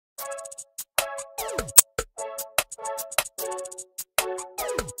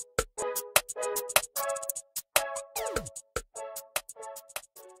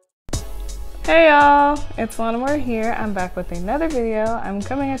Hey y'all, it's LanaMor here. I'm back with another video. I'm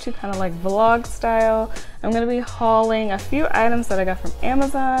coming at you kind of like vlog style. I'm going to be hauling a few items that I got from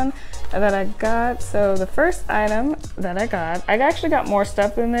Amazon that I got. So the first item that I actually got more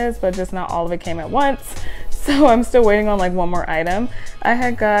stuff than this, but just not all of it came at once. So I'm still waiting on like one more item. I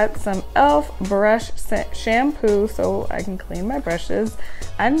had got some e.l.f. brush shampoo so I can clean my brushes.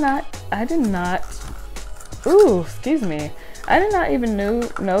 I did not even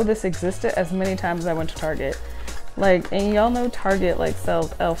know this existed as many times as I went to Target. Like, and y'all know Target like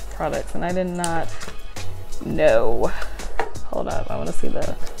sells e.l.f. products, and I did not know. Hold up, I want to see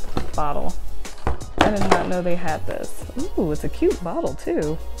the bottle. I did not know they had this. Ooh, it's a cute bottle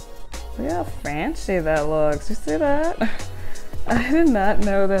too. Look how fancy that looks. You see that? I did not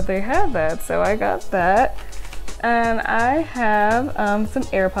know that they had that, so I got that. And I have some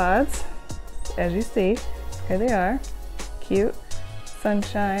AirPods, as you see. Here they are. Cute.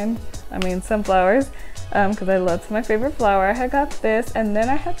 Sunflowers, because that's my favorite flower. I had got this, and then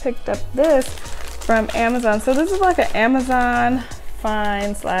I had picked up this from Amazon. So this is like an Amazon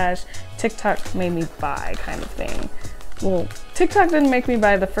find / TikTok made me buy kind of thing. Well, TikTok didn't make me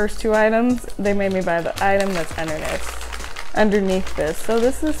buy the first two items. They made me buy the item that's underneath this. So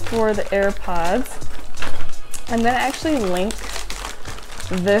this is for the AirPods. I'm gonna actually link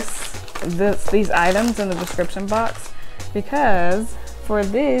these items in the description box, because for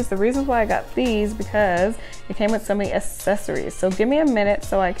these, the reason why I got these, because it came with so many accessories. So give me a minute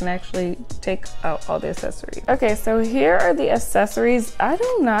so I can actually take out all the accessories. Okay, so here are the accessories. I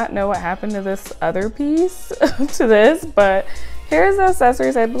do not know what happened to this other piece to this, but here's the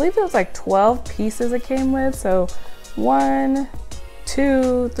accessories. I believe it was like 12 pieces it came with. So 1,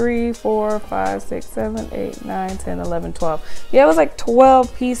 2, 3, 4, 5, 6, 7, 8, 9, 10, 11, 12. Yeah, it was like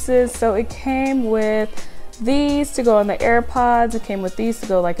 12 pieces. So it came with these to go on the AirPods. It came with these to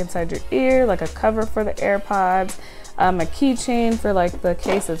go like inside your ear, like a cover for the AirPods, a keychain for like the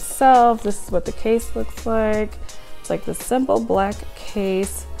case itself. This is what the case looks like. It's like the simple black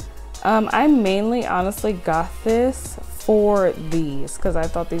case. I mainly honestly got this for these because I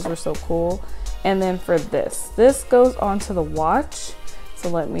thought these were so cool. And then for this goes onto the watch. So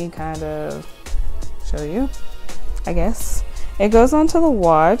let me kind of show you, I guess. It goes onto the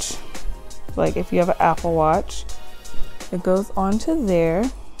watch. Like if you have an Apple Watch, it goes onto there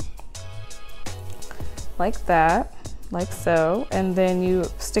like that, like so, and then you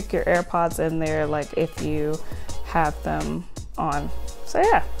stick your AirPods in there like if you have them on. So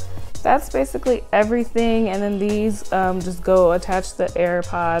yeah, that's basically everything. And then these just go attach the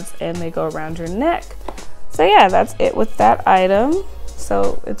AirPods and they go around your neck. So yeah, that's it with that item.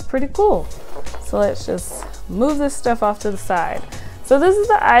 So it's pretty cool. So let's just move this stuff off to the side. So this is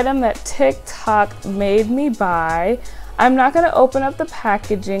the item that TikTok made me buy. I'm not going to open up the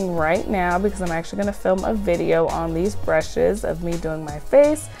packaging right now because I'm actually going to film a video on these brushes of me doing my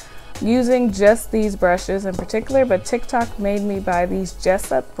face using just these brushes in particular, but TikTok made me buy these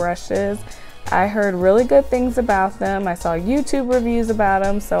Jessup brushes. I heard really good things about them. I saw YouTube reviews about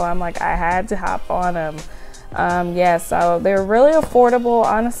them, so I'm like, I had to hop on them. Yeah, so they're really affordable,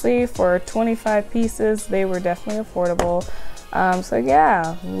 honestly. For 25 pieces, they were definitely affordable. So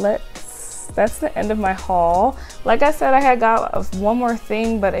yeah, that's the end of my haul. Like I said, I had got one more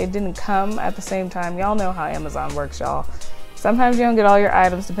thing, but it didn't come at the same time. Y'all know how Amazon works, y'all. Sometimes you don't get all your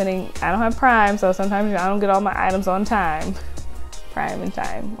items I don't have Prime, so sometimes I don't get all my items on time. Prime and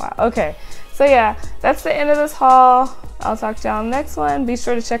time, wow, okay. So yeah, that's the end of this haul. I'll talk to y'all on the next one. Be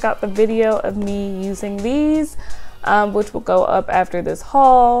sure to check out the video of me using these, which will go up after this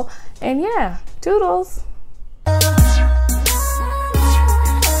haul. And yeah, toodles.